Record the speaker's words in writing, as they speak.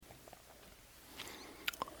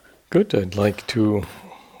Good. I'd like to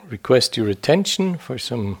request your attention for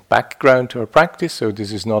some background to our practice. So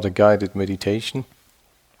this is not a guided meditation.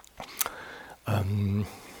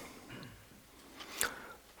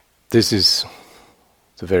 This is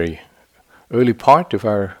the very early part of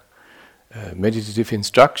our meditative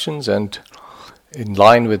instructions, and in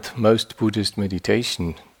line with most Buddhist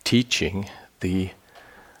meditation teaching, the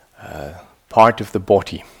part of the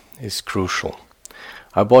body is crucial.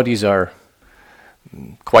 Our bodies are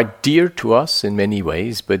quite dear to us in many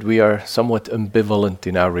ways, but we are somewhat ambivalent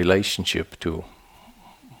in our relationship to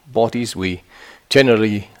bodies. We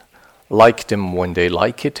generally like them when they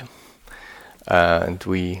like it, and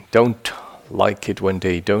we don't like it when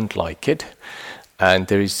they don't like it. And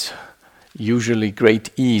there is usually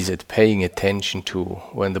great ease at paying attention to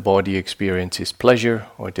when the body experiences pleasure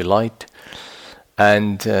or delight,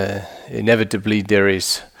 and inevitably there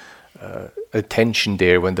is attention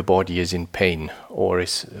there when the body is in pain or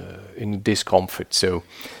is in discomfort. So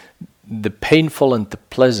the painful and the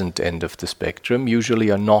pleasant end of the spectrum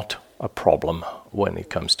usually are not a problem when it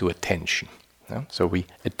comes to attention. So we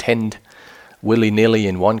attend willy-nilly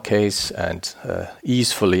in one case and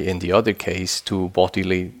easefully in the other case to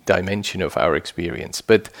bodily dimension of our experience.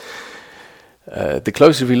 But the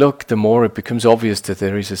closer we look, the more it becomes obvious that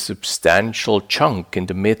there is a substantial chunk in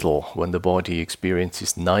the middle when the body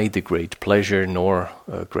experiences neither great pleasure nor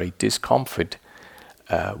great discomfort,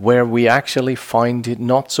 where we actually find it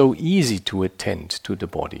not so easy to attend to the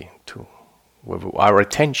body, where our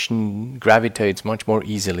attention gravitates much more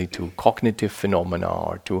easily to cognitive phenomena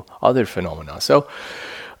or to other phenomena. So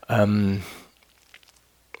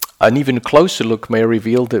an even closer look may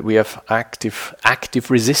reveal that we have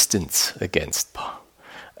active resistance against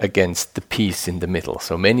the peace in the middle.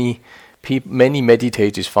 So many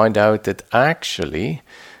meditators find out that actually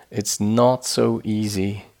it's not so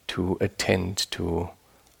easy to attend to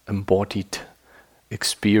embodied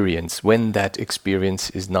experience when that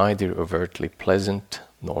experience is neither overtly pleasant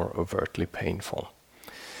nor overtly painful.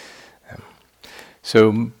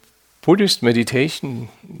 So Buddhist meditation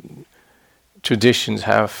traditions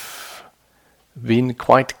have been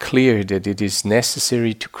quite clear that it is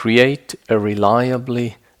necessary to create a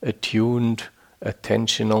reliably attuned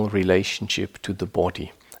attentional relationship to the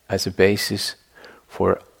body as a basis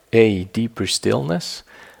for A, deeper stillness,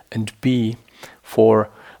 and B,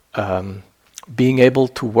 for being able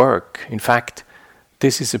to work. In fact,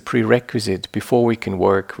 this is a prerequisite before we can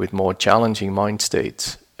work with more challenging mind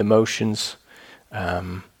states, emotions,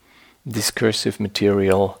 discursive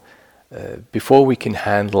material. Before we can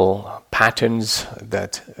handle patterns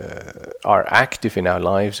that are active in our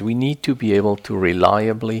lives, we need to be able to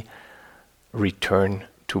reliably return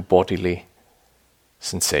to bodily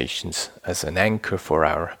sensations as an anchor for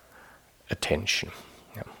our attention.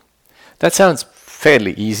 Yeah. That sounds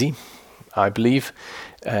fairly easy, I believe,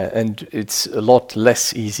 and it's a lot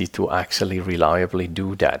less easy to actually reliably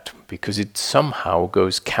do that, because it somehow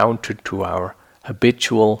goes counter to our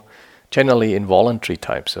habitual, generally involuntary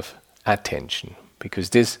types of attention, because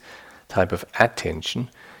this type of attention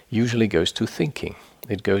usually goes to thinking.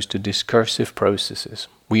 It goes to discursive processes.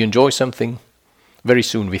 We enjoy something, very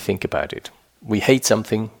soon we think about it. We hate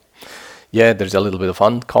something, there's a little bit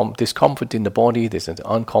of discomfort in the body, there's an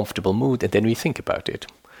uncomfortable mood, and then we think about it.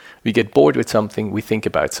 We get bored with something, we think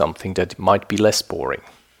about something that might be less boring.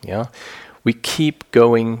 We keep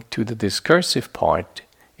going to the discursive part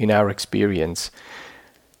in our experience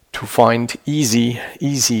to find easy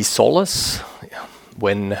solace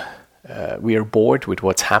when we are bored with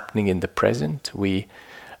what's happening in the present. We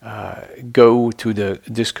go to the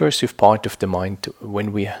discursive part of the mind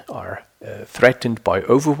when we are threatened by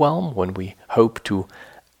overwhelm, when we hope to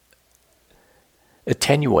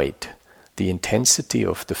attenuate the intensity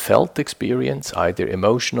of the felt experience, either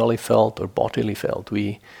emotionally felt or bodily felt.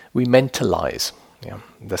 We mentalize.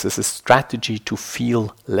 This is a strategy to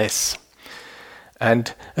feel less.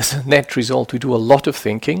 And as a net result, we do a lot of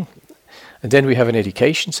thinking. And then we have an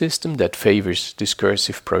education system that favors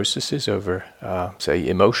discursive processes over, say,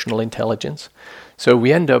 emotional intelligence. So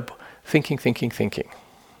we end up thinking. If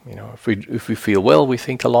we feel well, we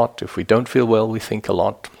think a lot. If we don't feel well, we think a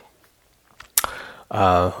lot.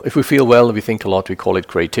 If we feel well, we think a lot, we call it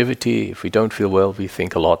creativity. If we don't feel well, we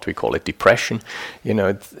think a lot, we call it depression.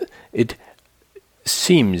 It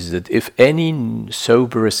seems that if any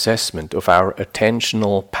sober assessment of our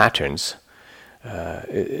attentional patterns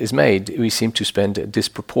is made, we seem to spend a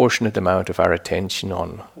disproportionate amount of our attention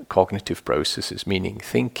on cognitive processes, meaning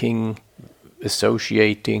thinking,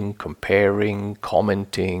 associating, comparing,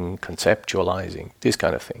 commenting, conceptualizing, this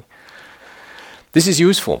kind of thing. This is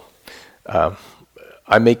useful.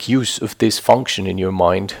 I make use of this function in your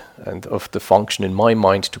mind and of the function in my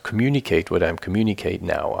mind to communicate what I'm communicating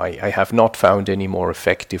now. I have not found any more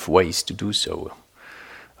effective ways to do so.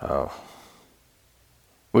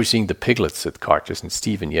 We're seeing the piglets at Carter's and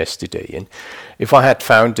Stephen yesterday, and if I had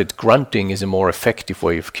found that grunting is a more effective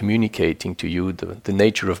way of communicating to you the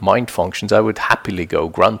nature of mind functions, I would happily go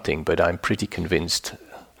grunting, but I'm pretty convinced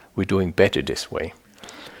we're doing better this way.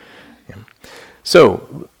 Yeah.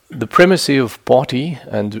 So, the primacy of body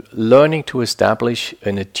and learning to establish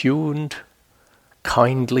an attuned,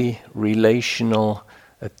 kindly, relational,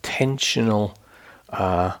 attentional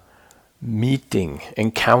meeting,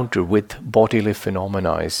 encounter with bodily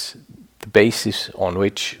phenomena is the basis on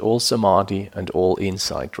which all samadhi and all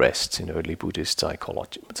insight rests in early Buddhist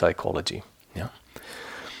psychology. Yeah.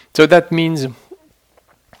 So that means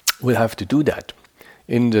we'll have to do that.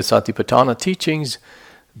 In the Satipatthana teachings,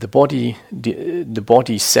 the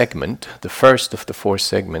body segment, the first of the 4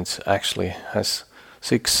 segments, actually has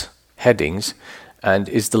 6 headings and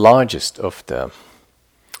is the largest of the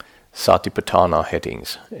Satipatthana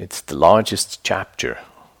headings. It's the largest chapter,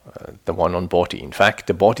 the one on body. In fact,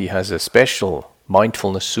 the body has a special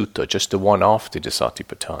mindfulness sutta, just the one after the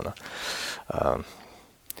Satipatthana.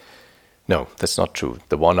 No, that's not true.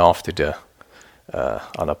 The one after the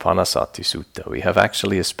Anapanasati sutta. We have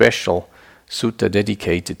actually a special sutta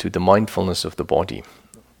dedicated to the mindfulness of the body.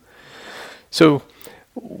 So,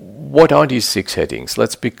 what are these 6 headings?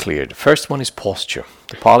 Let's be clear. The first one is posture.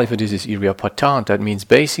 The Pali for this is Iriyapata. That means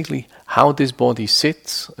basically how this body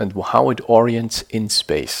sits and how it orients in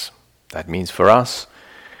space. That means for us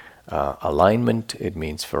alignment, it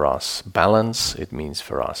means for us balance, it means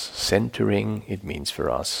for us centering, it means for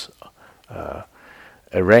us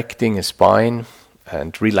erecting a spine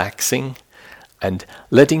and relaxing and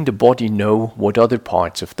letting the body know what other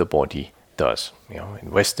parts of the body does. You know,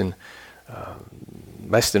 in Western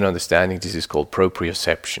understanding, this is called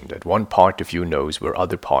proprioception, that one part of you knows where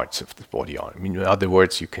other parts of the body are. I mean, in other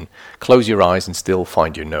words, you can close your eyes and still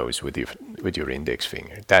find your nose with your index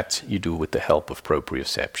finger. That you do with the help of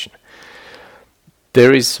proprioception.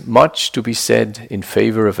 There is much to be said in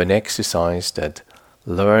favor of an exercise that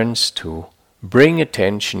learns to bring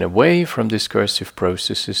attention away from discursive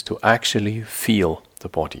processes to actually feel the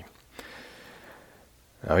body.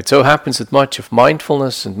 Now, it so happens that much of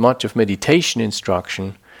mindfulness and much of meditation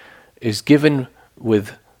instruction is given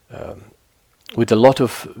with a lot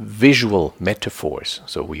of visual metaphors.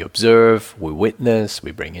 So we observe, we witness,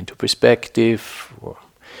 we bring into perspective.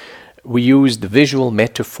 We use the visual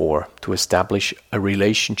metaphor to establish a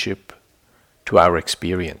relationship to our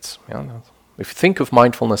experience. If you think of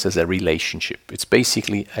mindfulness as a relationship, it's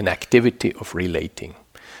basically an activity of relating.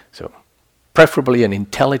 So, preferably an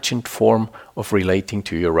intelligent form of relating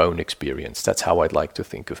to your own experience. That's how I'd like to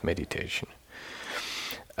think of meditation.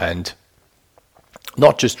 And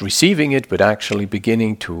not just receiving it, but actually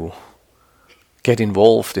beginning to get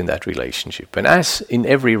involved in that relationship. And as in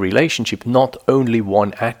every relationship, not only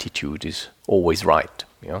one attitude is always right.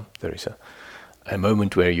 There is a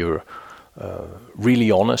moment where you're really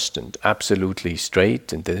honest and absolutely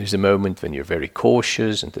straight, and there is a moment when you're very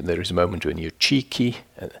cautious, and then there is a moment when you're cheeky.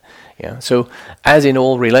 So, as in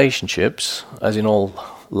all relationships, as in all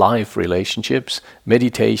life relationships,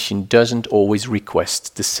 meditation doesn't always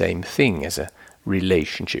request the same thing as a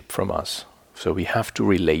relationship from us. So we have to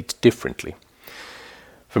relate differently.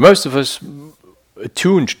 For most of us,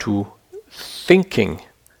 attuned to thinking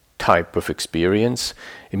type of experience,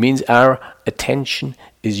 it means our attention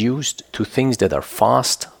is used to things that are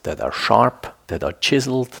fast, that are sharp, that are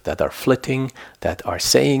chiseled, that are flitting, that are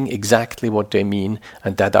saying exactly what they mean,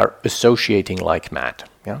 and that are associating like mad,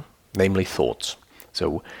 namely thoughts.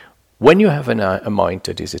 So when you have a mind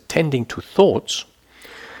that is attending to thoughts,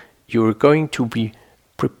 you're going to be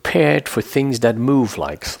prepared for things that move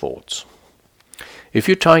like thoughts. If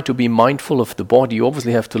you try to be mindful of the body, you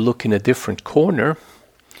obviously have to look in a different corner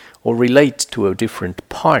or relate to a different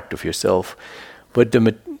part of yourself. But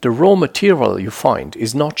the raw material you find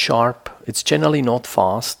is not sharp, it's generally not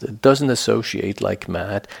fast, it doesn't associate like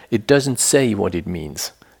mad, it doesn't say what it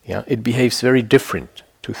means. It behaves very different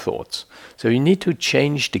to thoughts. So you need to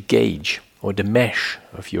change the gauge or the mesh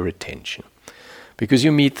of your attention. Because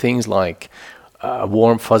you meet things like a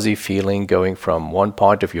warm fuzzy feeling going from one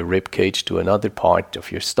part of your rib cage to another part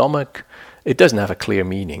of your stomach. It doesn't have a clear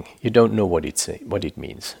meaning. You don't know what it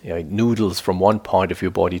means. It noodles from one part of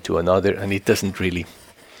your body to another, and it doesn't really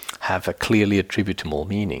have a clearly attributable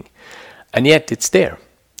meaning. And yet it's there.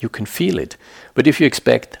 You can feel it. But if you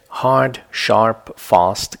expect hard, sharp,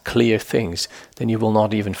 fast, clear things, then you will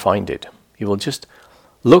not even find it. You will just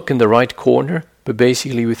look in the right corner, but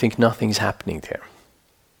basically you think nothing's happening there.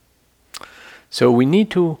 So we need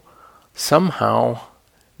to somehow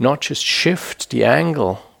not just shift the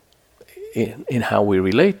angle in how we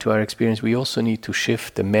relate to our experience, we also need to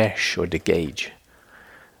shift the mesh or the gauge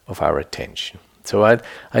of our attention. So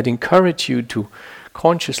I'd encourage you to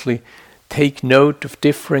consciously take note of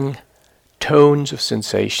differing tones of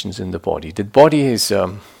sensations in the body. The body is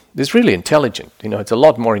really intelligent. It's a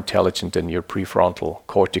lot more intelligent than your prefrontal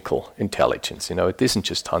cortical intelligence. It isn't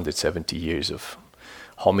just 170 years of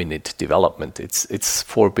hominid development. It's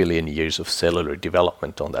 4 billion years of cellular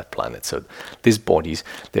development on that planet. So these bodies,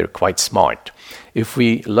 they're quite smart. If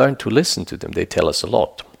we learn to listen to them, they tell us a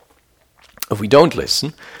lot. If we don't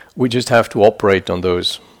listen, we just have to operate on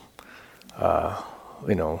those,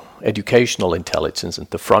 educational intelligence and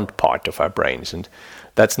the front part of our brains, and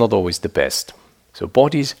that's not always the best. So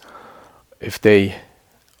bodies, if they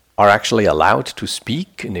are actually allowed to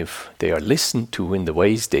speak, and if they are listened to in the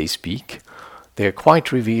ways they speak, they are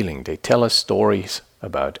quite revealing. They tell us stories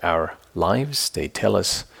about our lives. They tell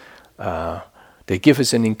us, they give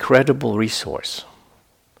us an incredible resource.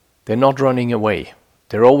 They're not running away.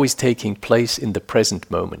 They're always taking place in the present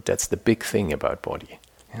moment. That's the big thing about body.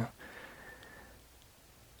 Yeah?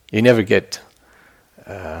 You never get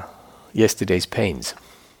yesterday's pains.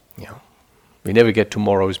 You never get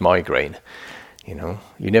tomorrow's migraine. You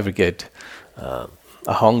never get a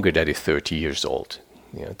hunger that is 30 years old.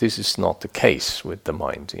 This is not the case with the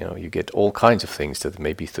mind. You get all kinds of things that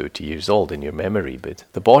may be 30 years old in your memory, but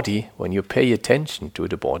the body, when you pay attention to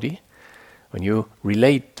the body, when you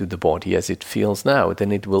relate to the body as it feels now,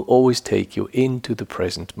 then it will always take you into the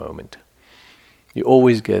present moment. You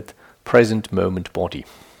always get present moment body.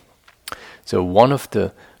 So one of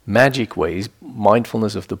the magic ways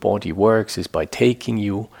mindfulness of the body works is by taking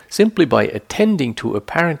you, simply by attending to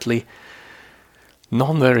apparently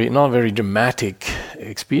not very dramatic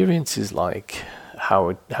experiences like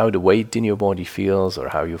how the weight in your body feels, or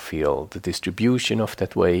how you feel the distribution of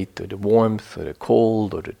that weight, or the warmth, or the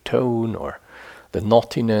cold, or the tone, or the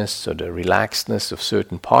knottiness, or the relaxedness of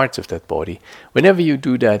certain parts of that body. Whenever you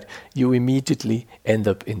do that, you immediately end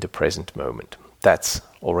up in the present moment. That's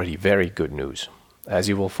already very good news. As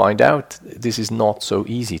you will find out, this is not so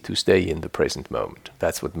easy to stay in the present moment.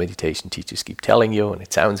 That's what meditation teachers keep telling you, and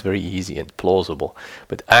it sounds very easy and plausible.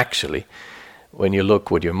 But actually, when you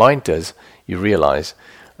look what your mind does, you realize,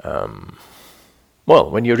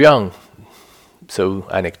 when you're young, so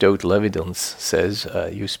anecdotal evidence says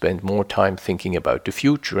you spend more time thinking about the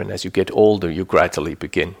future, and as you get older, you gradually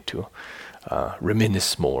begin to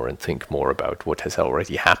reminisce more and think more about what has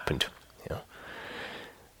already happened.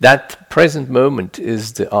 That present moment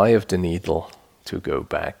is the eye of the needle to go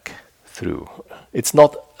back through. It's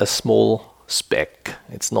not a small speck.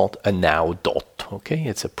 It's not a now dot, okay?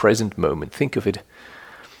 It's a present moment. Think of it,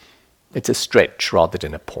 it's a stretch rather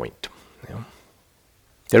than a point.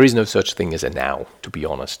 There is no such thing as a now, to be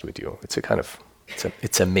honest with you.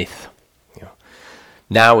 It's a myth.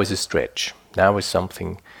 Now is a stretch. Now is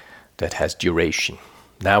something that has duration.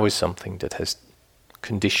 Now is something that has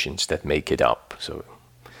conditions that make it up. So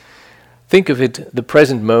think of it, the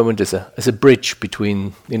present moment as a bridge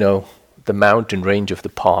between, the mountain range of the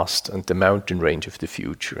past and the mountain range of the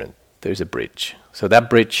future, and there's a bridge. So that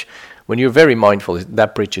bridge, when you're very mindful,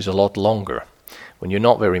 that bridge is a lot longer. When you're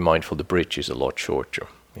not very mindful, the bridge is a lot shorter.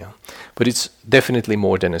 But it's definitely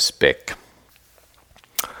more than a speck.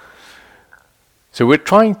 So we're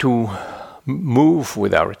trying to move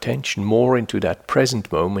with our attention more into that present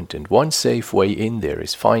moment, and one safe way in there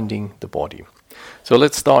is finding the body. So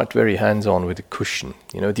let's start very hands-on with the cushion.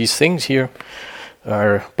 These things here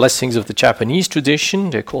are blessings of the Japanese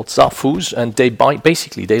tradition. They're called zafus, and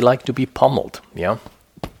they like to be pummeled.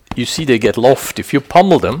 You see, they get loft. If you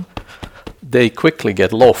pummel them, they quickly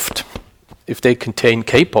get loft. If they contain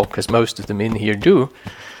kapok, as most of them in here do,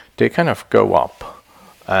 they kind of go up,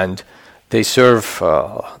 and they serve.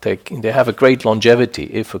 They have a great longevity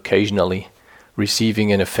if occasionally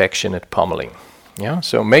receiving an affectionate pummeling.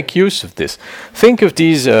 So make use of this. Think of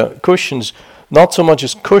these cushions not so much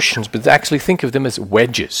as cushions, but actually think of them as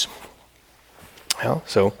wedges.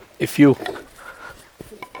 So if you...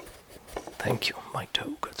 Thank you, my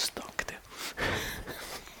toe got stuck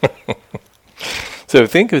there. So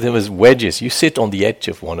think of them as wedges. You sit on the edge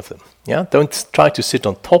of one of them. Don't try to sit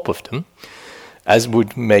on top of them, as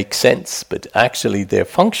would make sense, but actually their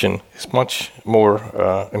function is much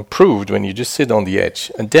more improved when you just sit on the edge.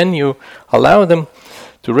 And then you allow them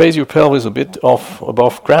to raise your pelvis a bit off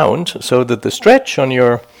above ground so that the stretch on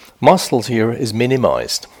your muscles here is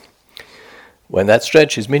minimized. When that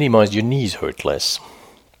stretch is minimized, your knees hurt less.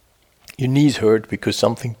 Your knees hurt because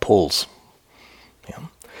something pulls.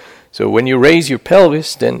 So when you raise your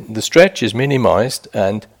pelvis, then the stretch is minimized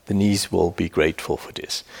and the knees will be grateful for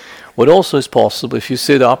this. What also is possible, if you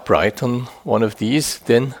sit upright on one of these,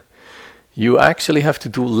 then you actually have to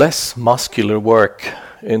do less muscular work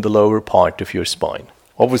in the lower part of your spine.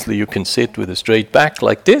 Obviously, you can sit with a straight back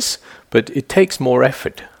like this, but it takes more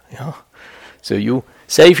effort. Yeah? So you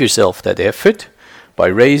save yourself that effort by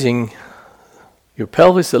raising your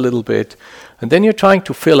pelvis a little bit, and then you're trying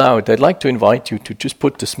to fill out. I'd like to invite you to just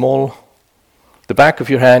put the back of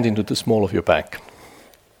your hand into the small of your back.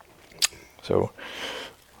 So,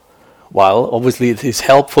 while obviously it is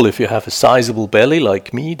helpful if you have a sizable belly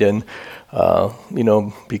like me, then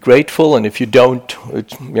be grateful, and if you don't,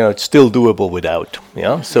 it's still doable without.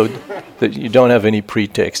 Yeah, so that you don't have any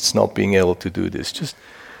pretexts not being able to do this. Just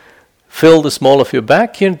fill the small of your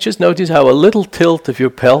back here, and just notice how a little tilt of your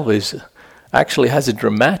pelvis actually has a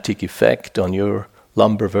dramatic effect on your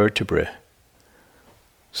lumbar vertebrae.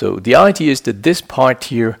 So the idea is that this part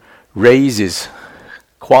here raises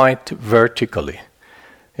quite vertically.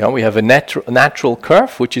 We have a natural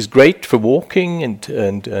curve, which is great for walking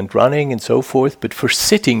and running and so forth, but for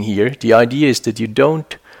sitting here, the idea is that you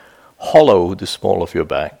don't hollow the small of your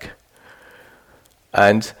back.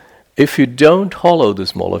 And if you don't hollow the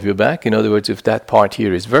small of your back, in other words, if that part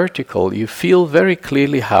here is vertical, you feel very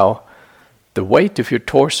clearly how the weight of your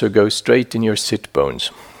torso goes straight in your sit bones.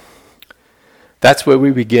 That's where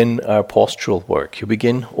we begin our postural work. You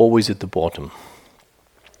begin always at the bottom.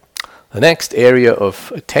 The next area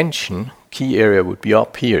of attention, key area, would be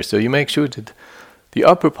up here. So you make sure that the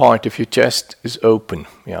upper part of your chest is open.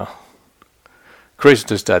 Yeah, Chris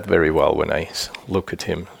does that very well when I look at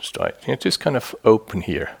him straight. Just kind of open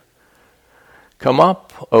here. Come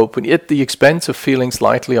up, open, at the expense of feeling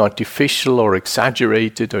slightly artificial or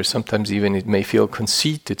exaggerated, or sometimes even it may feel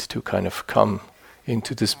conceited to kind of come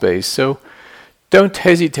into the space. So don't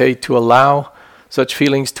hesitate to allow such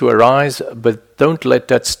feelings to arise, but don't let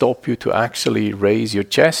that stop you to actually raise your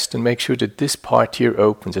chest and make sure that this part here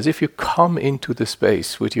opens, as if you come into the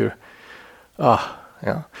space with your,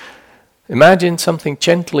 Imagine something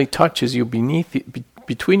gently touches you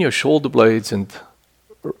between your shoulder blades and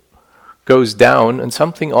goes down, and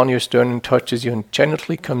something on your sternum touches you and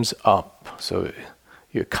gently comes up. So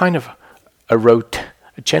you're kind of a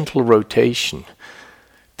gentle rotation.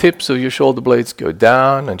 Tips of your shoulder blades go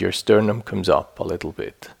down and your sternum comes up a little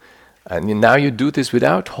bit. And now you do this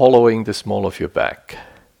without hollowing the small of your back.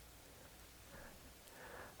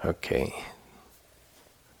 Okay.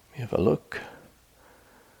 Have a look.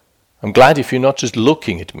 I'm glad if you're not just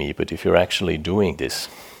looking at me, but if you're actually doing this.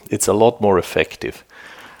 It's a lot more effective.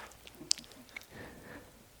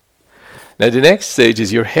 Now the next stage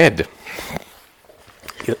is your head.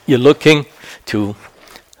 You're looking to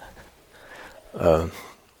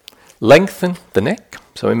lengthen the neck.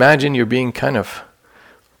 So imagine you're being kind of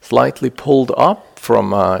slightly pulled up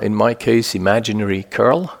from, in my case, imaginary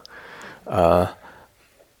curl.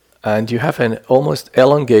 And you have an almost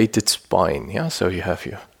elongated spine. Yeah, so you have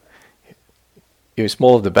your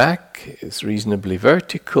small of the back is reasonably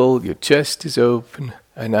vertical, your chest is open,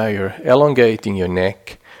 and now you're elongating your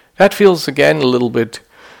neck. That feels again a little bit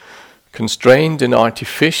constrained and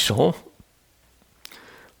artificial,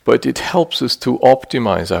 but it helps us to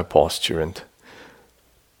optimize our posture. And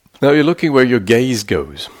now you're looking where your gaze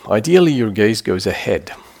goes. Ideally, your gaze goes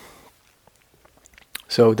ahead.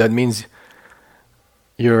 So that means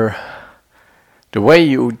the way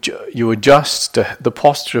you adjust the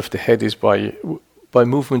posture of the head is by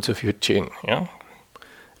movements of your chin. Yeah?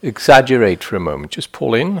 Exaggerate for a moment. Just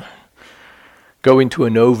pull in. Go into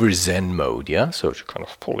an over-Zen mode. Yeah, so you kind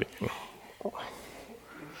of pull in.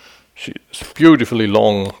 It's a beautifully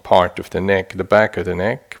long part of the neck, the back of the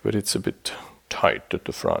neck, but it's a bit tight at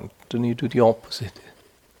the front. Then you do the opposite.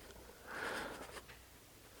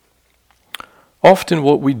 Often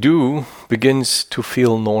what we do begins to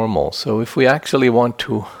feel normal. So if we actually want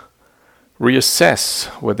to reassess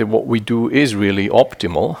whether what we do is really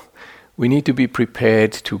optimal, we need to be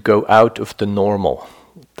prepared to go out of the normal,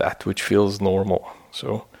 that which feels normal.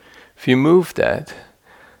 So if you move that,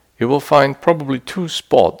 you will find probably two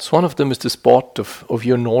spots. One of them is the spot of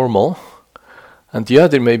your normal, and the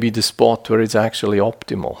other may be the spot where it's actually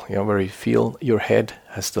optimal, where you feel your head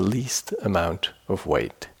has the least amount of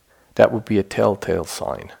weight. That would be a telltale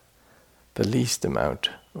sign, the least amount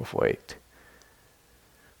of weight.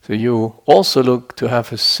 So you also look to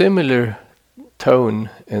have a similar tone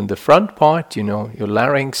in the front part, your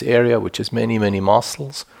larynx area, which has many, many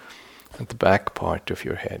muscles, and the back part of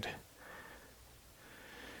your head.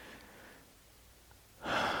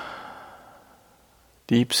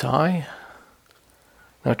 Deep sigh.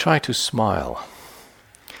 Now try to smile.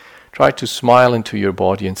 try to smile into your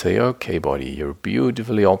body and say, okay, body, you're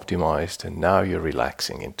beautifully optimized, and now you're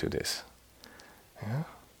relaxing into this. Yeah?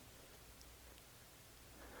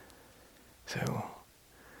 So,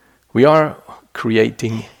 we are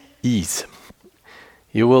creating ease.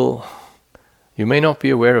 You may not be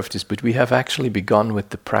aware of this, but we have actually begun with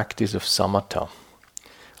the practice of samatha.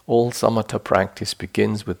 All samatha practice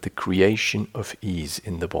begins with the creation of ease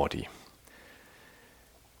in the body.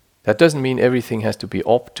 That doesn't mean everything has to be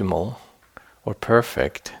optimal or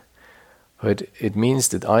perfect, but it means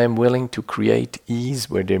that I am willing to create ease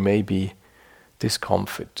where there may be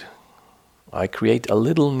discomfort. I create a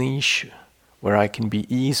little niche where I can be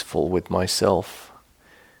easeful with myself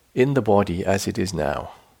in the body as it is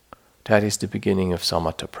now. That is the beginning of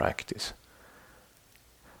samatha practice.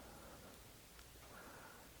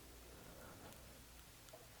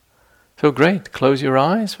 So great, close your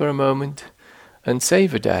eyes for a moment and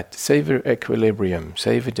savor that. Savor equilibrium.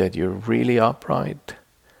 Savor that you're really upright.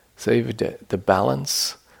 Savor the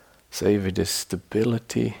balance. Savor the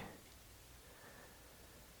stability.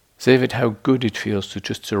 Savor how good it feels to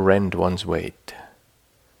just surrender one's weight.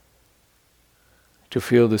 To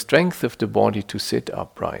feel the strength of the body to sit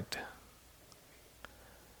upright.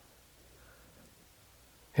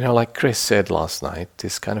 You know, like Chris said last night,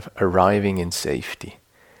 this kind of arriving in safety.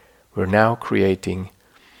 We're now creating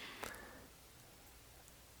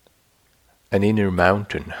an inner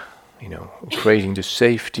mountain, creating the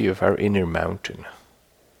safety of our inner mountain.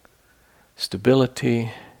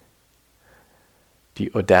 Stability, the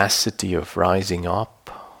audacity of rising up,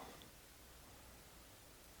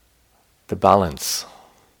 the balance,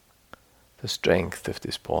 the strength of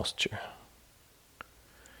this posture.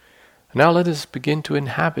 Now let us begin to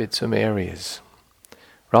inhabit some areas.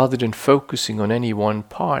 Rather than focusing on any one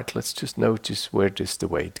part, let's just notice where does the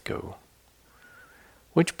weight go.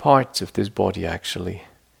 Which parts of this body actually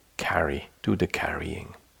do the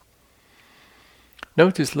carrying.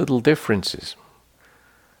 Notice little differences.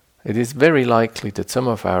 It is very likely that some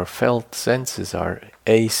of our felt senses are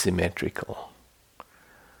asymmetrical.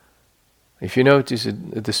 If you notice a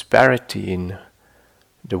disparity in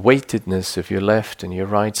the weightedness of your left and your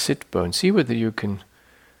right sit bone, see whether you can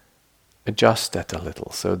adjust that a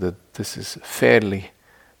little so that this is fairly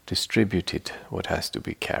distributed, what has to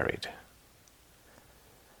be carried.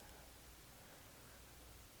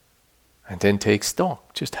 And then take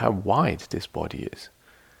stock just how wide this body is.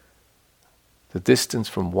 The distance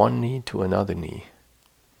from one knee to another knee.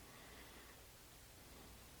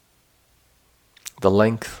 The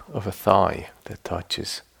length of a thigh that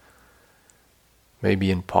touches,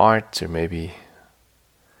 maybe in parts or maybe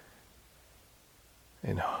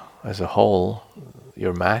as a whole,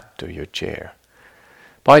 your mat or your chair.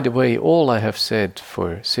 By the way, all I have said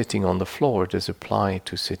for sitting on the floor does apply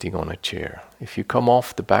to sitting on a chair. If you come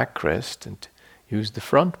off the backrest and use the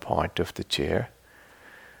front part of the chair,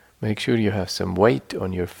 make sure you have some weight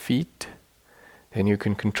on your feet, then you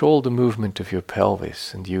can control the movement of your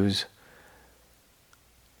pelvis and use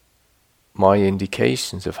my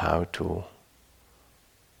indications of how to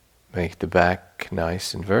make the back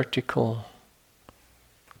nice and vertical.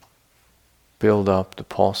 Build up the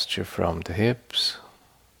posture from the hips,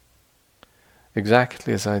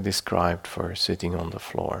 exactly as I described for sitting on the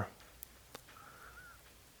floor.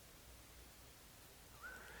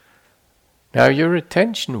 Now your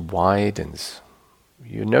attention widens.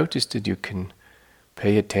 You notice that you can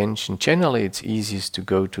pay attention. Generally it's easiest to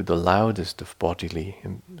go to the loudest of bodily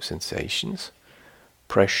sensations,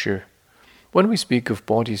 pressure. When we speak of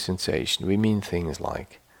body sensation, we mean things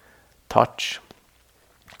like touch.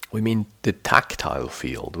 We mean the tactile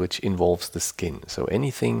field, which involves the skin. So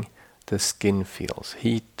anything the skin feels,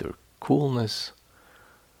 heat or coolness,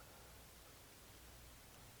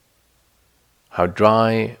 how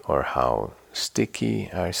dry or how sticky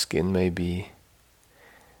our skin may be.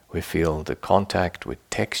 We feel the contact with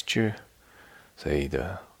texture, say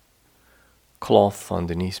the cloth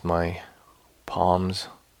underneath my palms,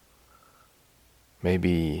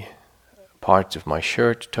 maybe parts of my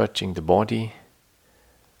shirt touching the body.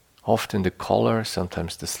 Often the collar,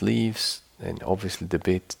 sometimes the sleeves, and obviously the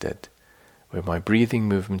bit that where my breathing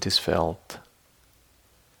movement is felt.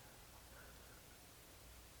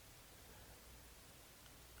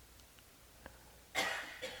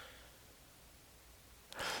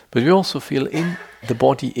 But we also feel in the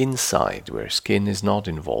body inside, where skin is not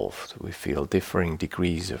involved. We feel differing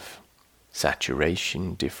degrees of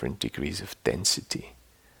saturation, different degrees of density.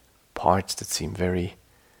 Parts that seem very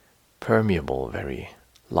permeable, very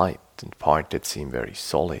light, and parts that seem very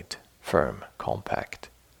solid, firm, compact.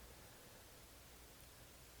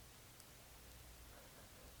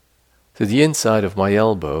 So the inside of my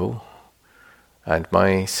elbow and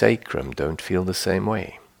my sacrum don't feel the same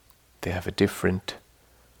way. They have a different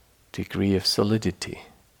degree of solidity.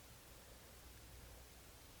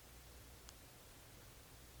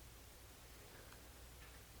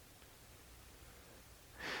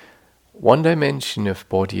 One dimension of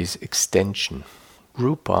body is extension.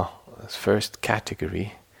 Rupa, as first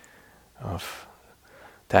category of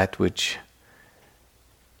that which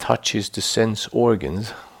touches the sense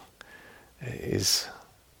organs, is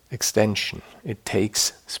extension. It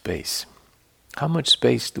takes space. How much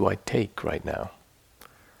space do I take right now?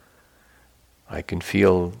 I can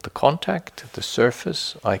feel the contact, the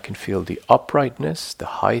surface. I can feel the uprightness, the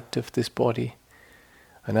height of this body.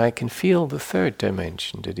 And I can feel the third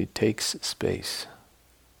dimension, that it takes space.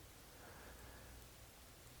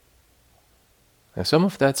 Now some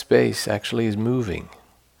of that space actually is moving.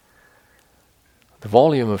 The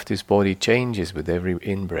volume of this body changes with every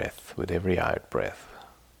in-breath, with every out-breath.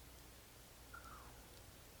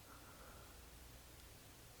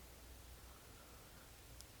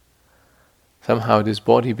 Somehow this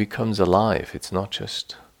body becomes alive. It's not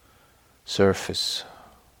just surface,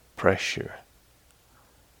 pressure,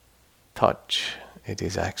 touch. It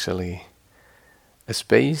is actually a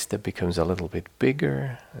space that becomes a little bit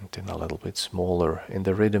bigger and then a little bit smaller in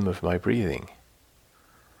the rhythm of my breathing.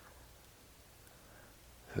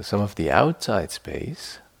 So some of the outside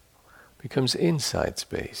space becomes inside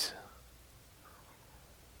space.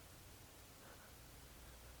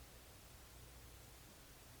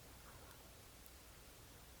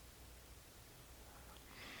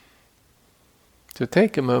 So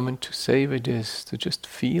take a moment to savor this, to just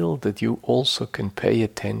feel that you also can pay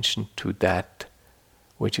attention to that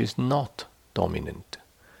which is not dominant.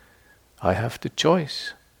 I have the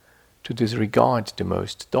choice to disregard the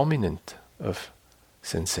most dominant of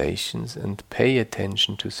sensations and pay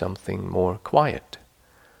attention to something more quiet,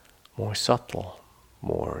 more subtle,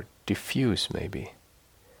 more diffuse maybe.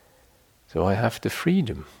 So I have the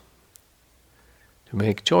freedom to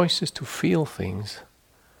make choices, to feel things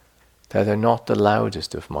that are not the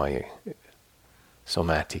loudest of my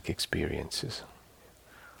somatic experiences.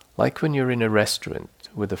 Like when you're in a restaurant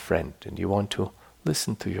with a friend and you want to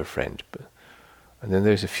listen to your friend, and then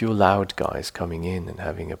there's a few loud guys coming in and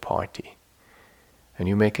having a party. And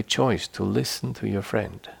you make a choice to listen to your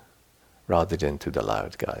friend rather than to the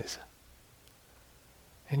loud guys.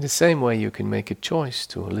 In the same way, you can make a choice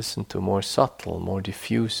to listen to more subtle, more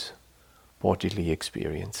diffuse bodily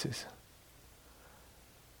experiences.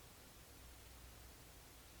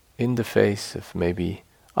 In the face of maybe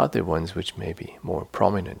other ones which may be more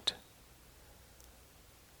prominent.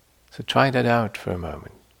 So try that out for a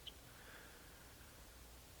moment.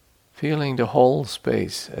 Feeling the whole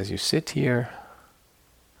space as you sit here,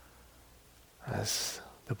 as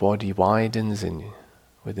the body widens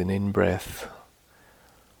with an in-breath,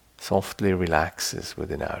 softly relaxes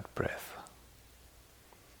with an out-breath.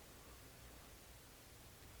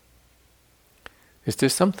 Is there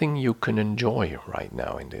something you can enjoy right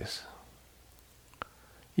now in this?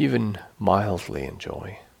 Even mildly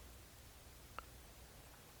enjoy.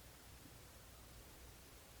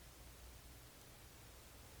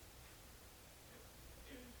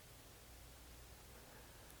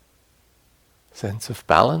 Sense of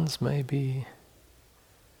balance maybe,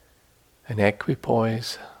 an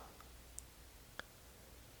equipoise.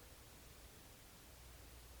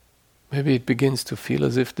 Maybe it begins to feel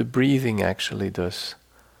as if the breathing actually does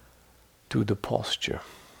do the posture.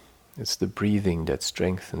 It's the breathing that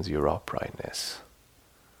strengthens your uprightness.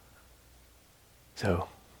 So,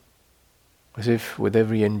 as if with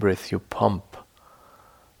every in-breath you pump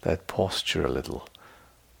that posture a little.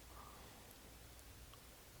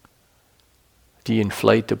 The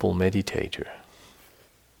inflatable meditator.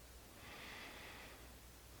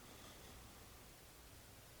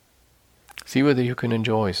 See whether you can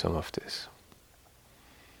enjoy some of this.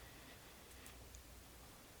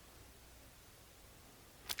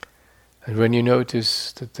 And when you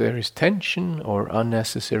notice that there is tension or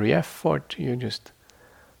unnecessary effort, you just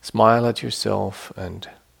smile at yourself and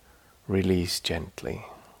release gently.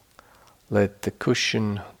 Let the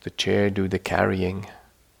cushion, the chair do the carrying.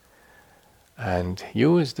 And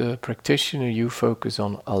you as the practitioner, you focus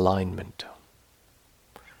on alignment.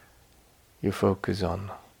 You focus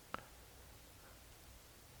on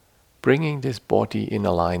bringing this body in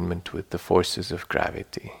alignment with the forces of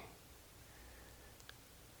gravity.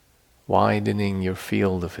 Widening your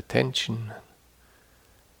field of attention,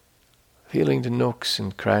 feeling the nooks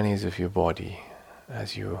and crannies of your body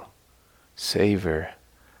as you savor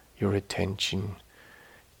your attention,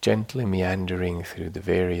 gently meandering through the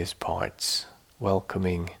various parts,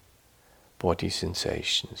 welcoming body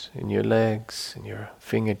sensations in your legs, in your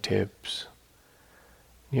fingertips,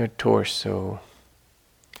 in your torso,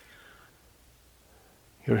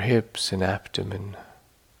 your hips and abdomen,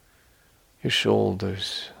 your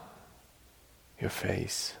shoulders, your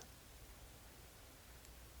face.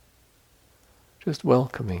 Just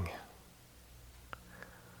welcoming.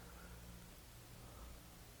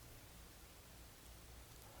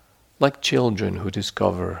 Like children who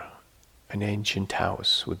discover an ancient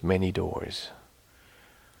house with many doors,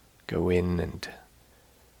 go in and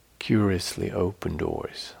curiously open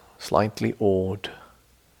doors, slightly awed,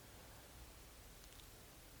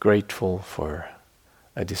 grateful for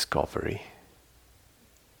a discovery,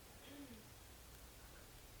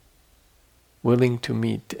 willing to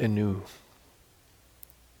meet anew.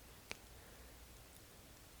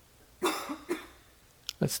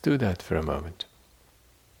 Let's do that for a moment.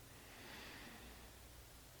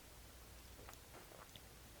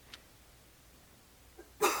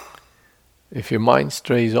 If your mind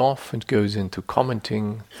strays off and goes into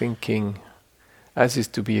commenting, thinking, as is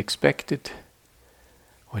to be expected,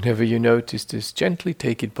 whenever you notice this, gently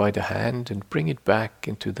take it by the hand and bring it back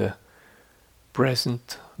into the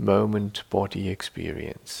present moment body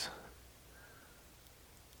experience.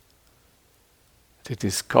 The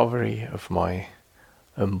discovery of my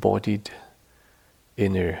embodied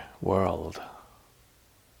inner world.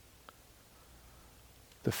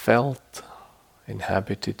 The felt,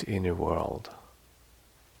 inhabited inner world.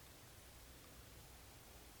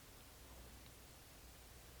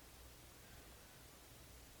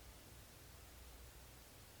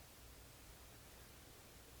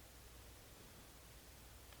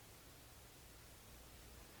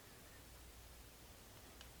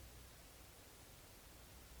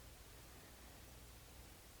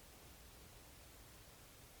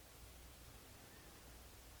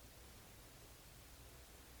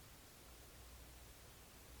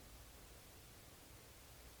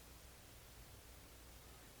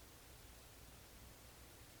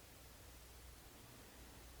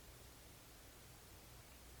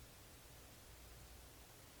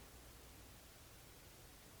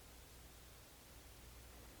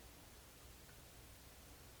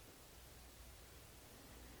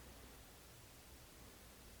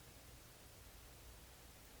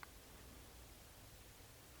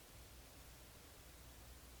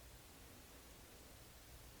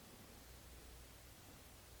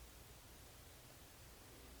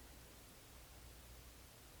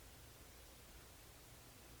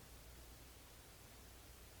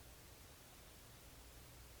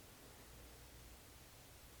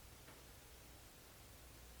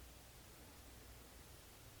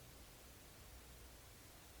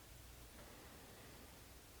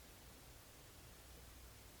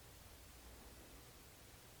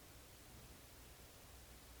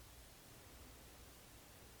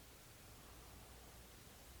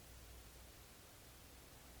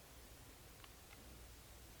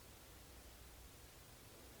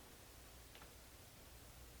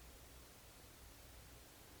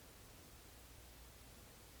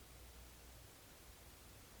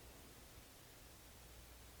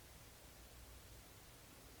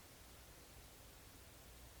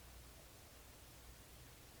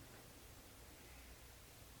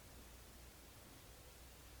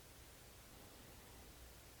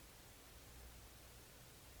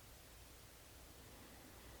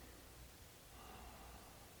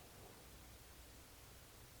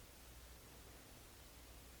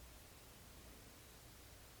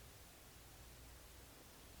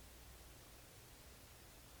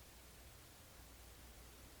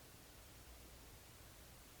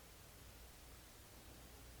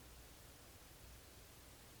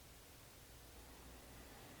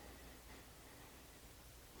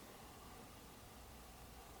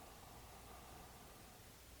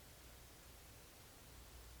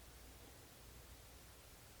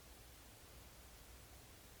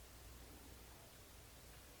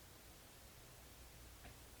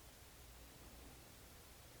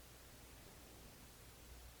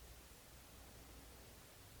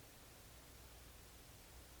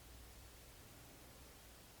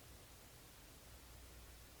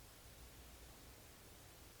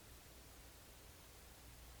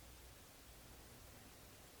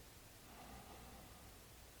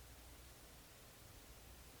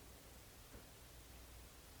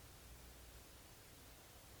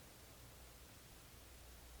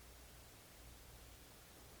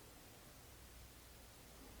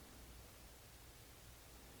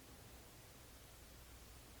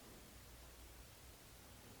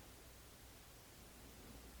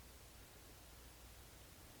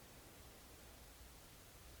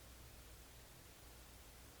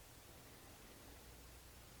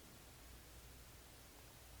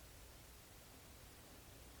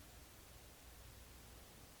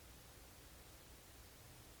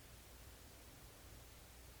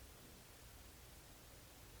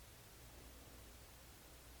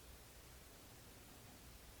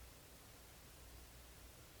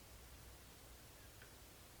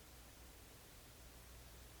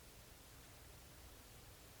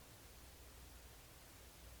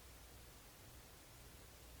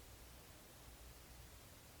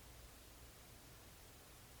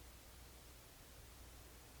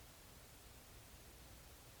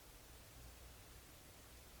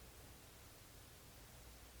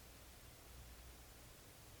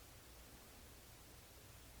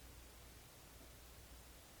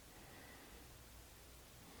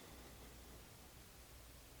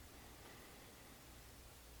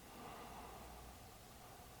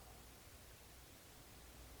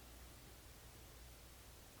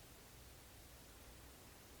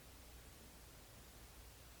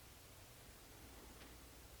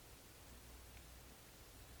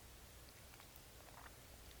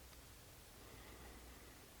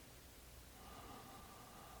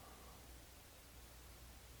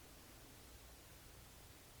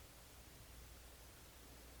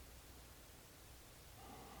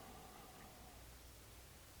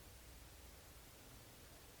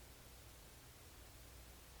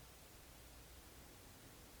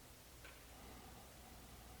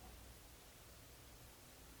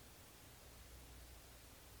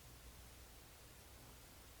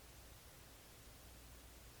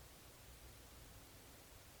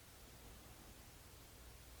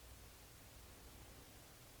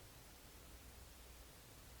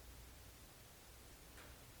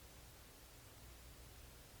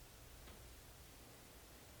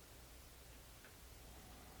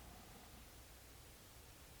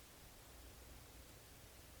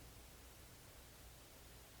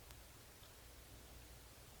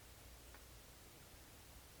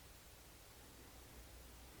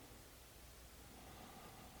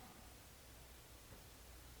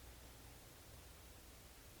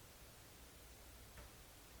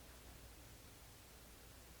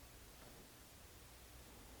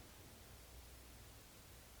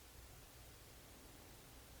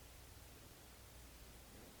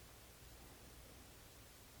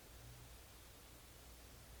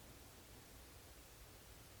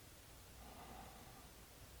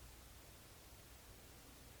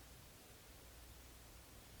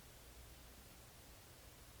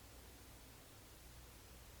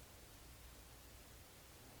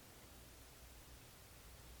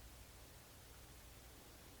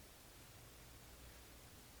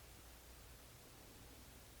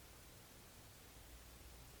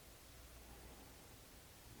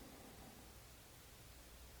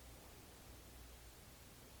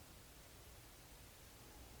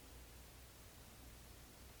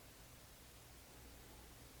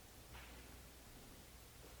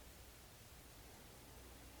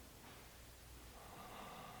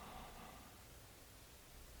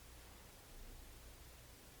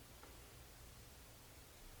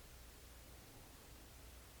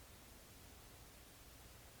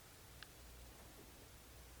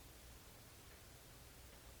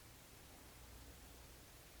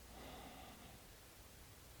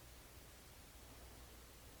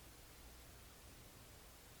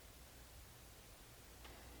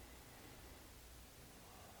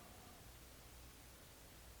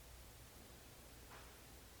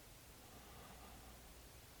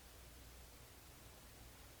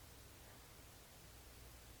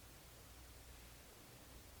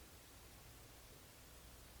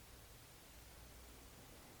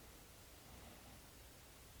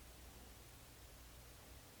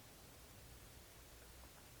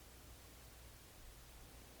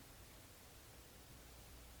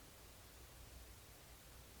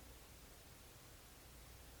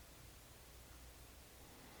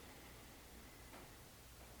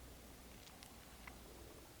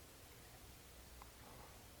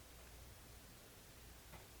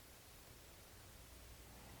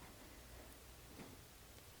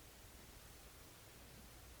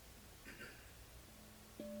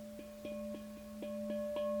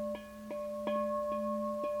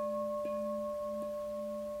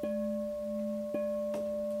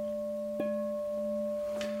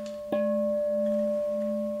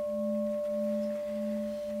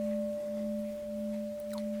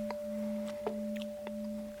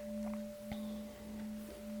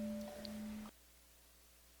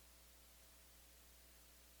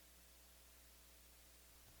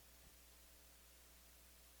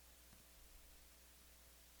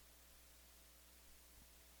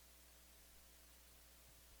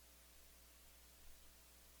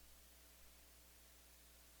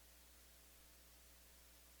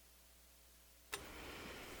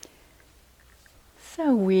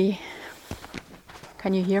 So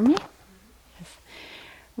can you hear me? Yes.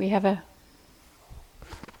 We have a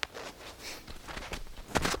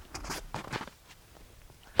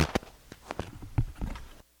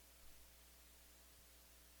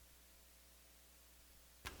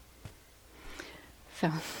so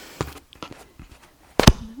no,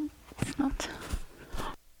 it's not.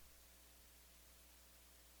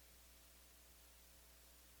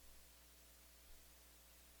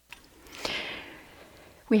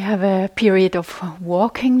 We have a period of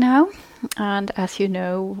walking now, and as you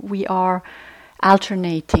know, we are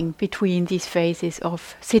alternating between these phases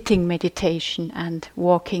of sitting meditation and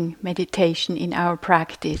walking meditation in our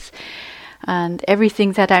practice. And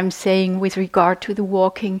everything that I'm saying with regard to the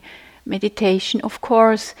walking meditation, of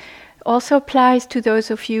course, also applies to those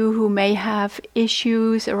of you who may have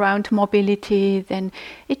issues around mobility. Then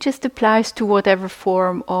it just applies to whatever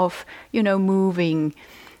form of, moving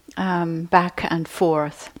back and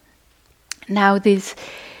forth. Now, this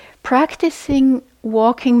practicing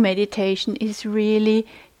walking meditation is really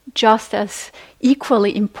just as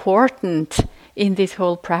equally important in this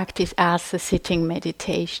whole practice as the sitting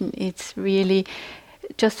meditation. It's really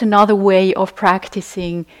just another way of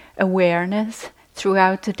practicing awareness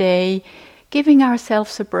throughout the day, giving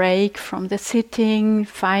ourselves a break from the sitting,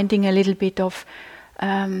 finding a little bit of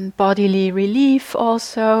bodily relief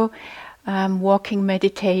also. Walking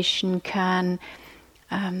meditation can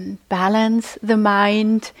balance the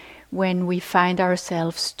mind. When we find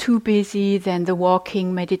ourselves too busy, then the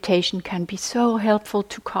walking meditation can be so helpful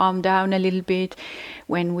to calm down a little bit.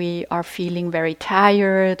 When we are feeling very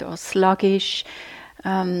tired or sluggish,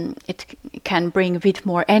 it can bring a bit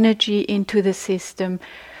more energy into the system.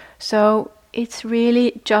 So it's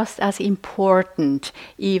really just as important,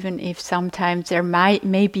 even if sometimes there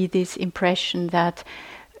may be this impression that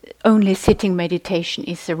only sitting meditation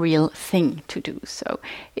is the real thing to do. So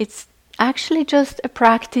it's actually just a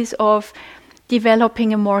practice of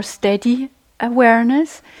developing a more steady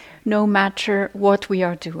awareness, no matter what we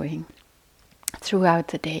are doing throughout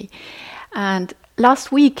the day. And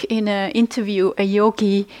last week in an interview, a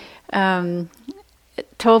yogi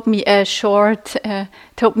told me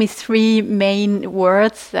three main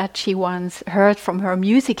words that she once heard from her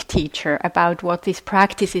music teacher about what this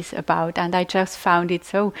practice is about, and I just found it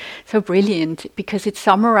so brilliant because it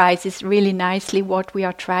summarizes really nicely what we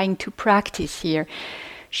are trying to practice here.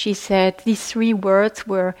 She said these three words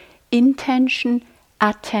were intention,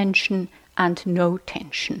 attention, and no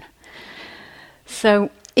tension. So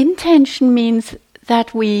intention means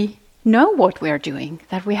that we know what we are doing,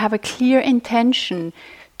 that we have a clear intention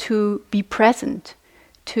to be present,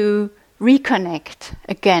 to reconnect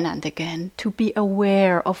again and again, to be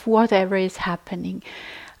aware of whatever is happening.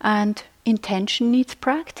 And intention needs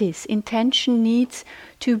practice. Intention needs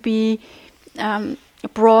to be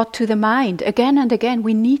brought to the mind again and again.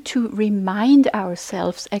 We need to remind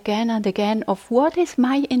ourselves again and again of what is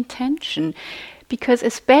my intention, because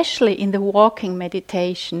especially in the walking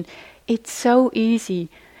meditation, it's so easy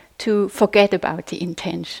to forget about the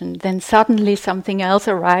intention. Then suddenly something else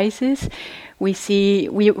arises.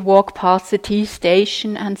 We walk past the tea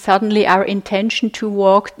station, and suddenly our intention to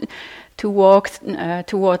walk towards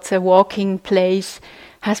a walking place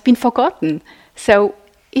has been forgotten. So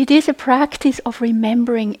it is a practice of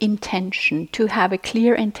remembering intention, to have a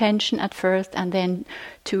clear intention at first, and then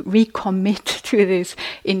to recommit to this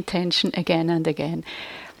intention again and again.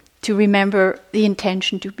 To remember the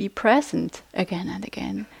intention to be present again and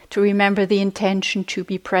again. To remember the intention to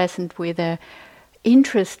be present with a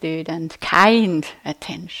interested and kind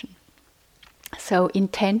attention. So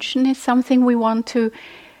intention is something we want to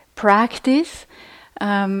practice,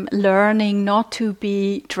 learning not to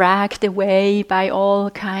be dragged away by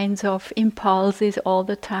all kinds of impulses all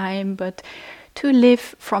the time, but to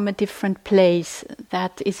live from a different place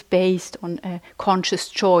that is based on a conscious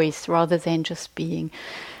choice rather than just being,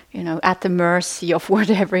 at the mercy of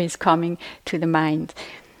whatever is coming to the mind.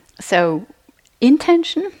 So,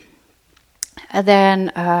 intention,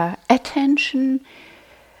 then attention,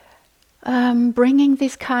 bringing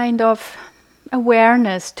this kind of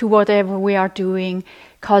awareness to whatever we are doing,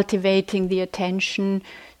 cultivating the attention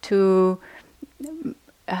to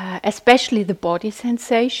especially the body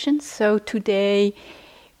sensations. So today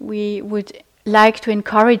we would like to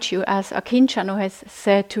encourage you, as Akincano has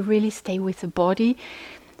said, to really stay with the body.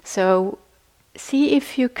 So see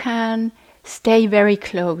if you can stay very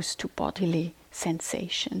close to bodily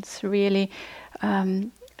sensations. Really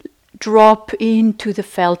drop into the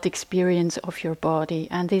felt experience of your body.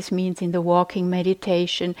 And this means in the walking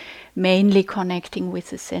meditation, mainly connecting with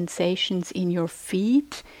the sensations in your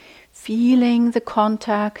feet, feeling the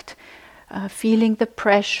contact feeling the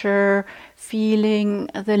pressure, feeling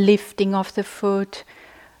the lifting of the foot,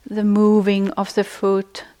 the moving of the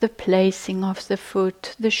foot, the placing of the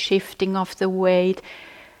foot, the shifting of the weight,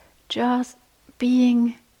 just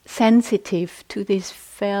being sensitive to this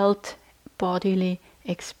felt bodily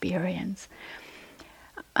experience.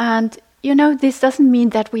 And this doesn't mean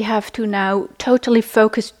that we have to now totally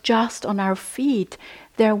focus just on our feet.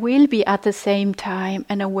 There will be at the same time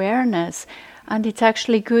an awareness, and it's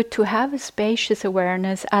actually good to have a spacious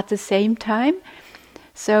awareness at the same time.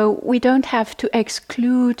 So we don't have to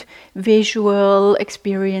exclude visual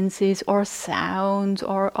experiences or sounds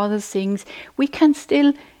or other things. We can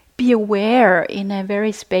still be aware in a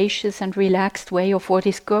very spacious and relaxed way of what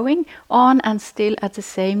is going on, and still at the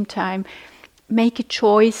same time make a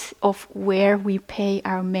choice of where we pay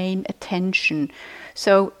our main attention.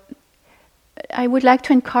 So I would like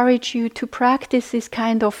to encourage you to practice this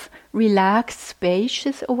kind of relaxed,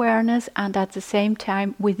 spacious awareness, and at the same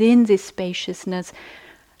time, within this spaciousness,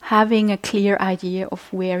 having a clear idea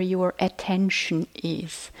of where your attention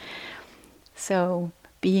is. So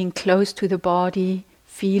being close to the body,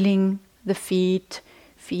 feeling the feet,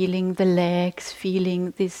 feeling the legs,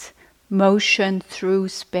 feeling this motion through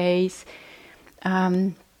space.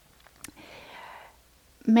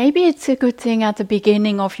 Maybe it's a good thing at the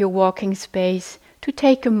beginning of your walking space to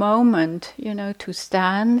take a moment, to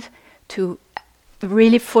stand, to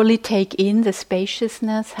really fully take in the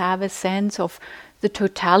spaciousness, have a sense of the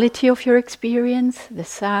totality of your experience, the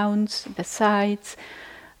sounds, the sights,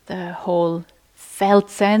 the whole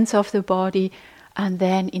felt sense of the body, and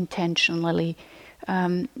then intentionally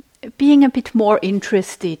being a bit more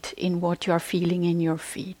interested in what you are feeling in your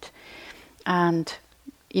feet. And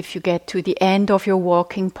if you get to the end of your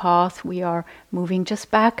walking path, we are moving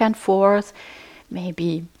just back and forth,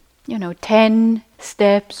 maybe 10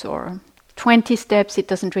 steps or 20 steps. It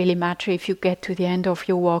doesn't really matter if you get to the end of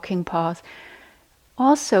your walking path.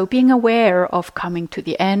 Also, being aware of coming to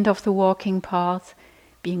the end of the walking path,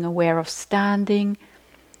 being aware of standing,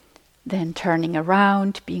 then turning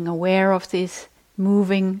around, being aware of this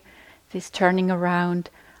moving, this turning around,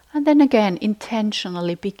 and then again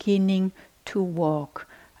intentionally beginning to walk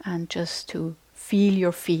and just to feel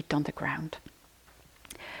your feet on the ground.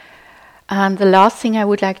 And the last thing I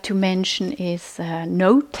would like to mention is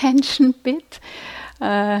no tension bit,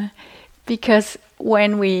 because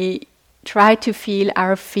when we try to feel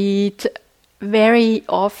our feet, very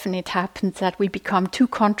often it happens that we become too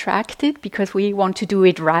contracted because we want to do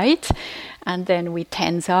it right, and then we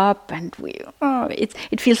tense up, and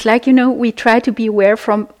it feels like we try to be aware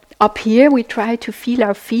from up here. We try to feel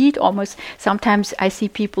our feet. Almost sometimes I see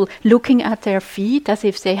people looking at their feet as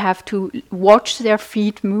if they have to watch their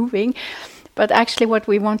feet moving, but actually what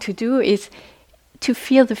we want to do is to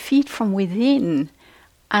feel the feet from within.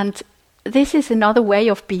 And this is another way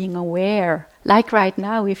of being aware. Like right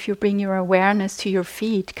now, if you bring your awareness to your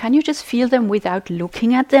feet, can you just feel them without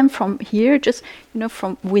looking at them from here? Just,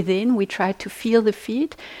 from within, we try to feel the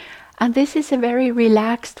feet. And this is a very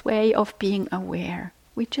relaxed way of being aware.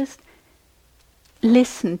 We just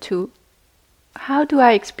listen to, how do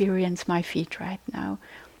I experience my feet right now?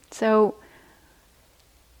 So,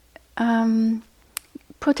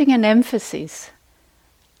 putting an emphasis,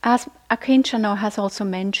 as Akincano has also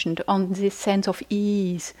mentioned, on this sense of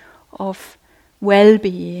ease, of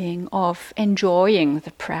well-being, of enjoying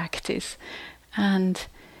the practice, and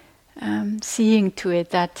seeing to it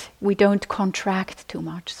that we don't contract too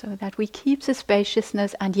much, so that we keep the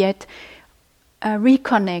spaciousness and yet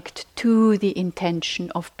reconnect to the intention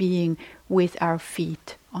of being with our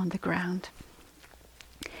feet on the ground.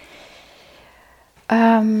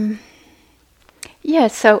 So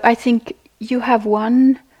I think you have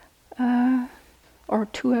one or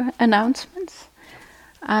two announcements,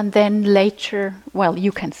 and then later,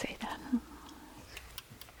 you can say that.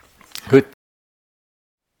 Good.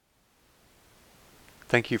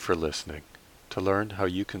 Thank you for listening. To learn how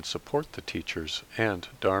you can support the teachers and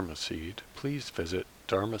Dharma Seed, please visit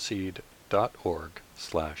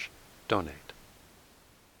dharmaseed.org/donate.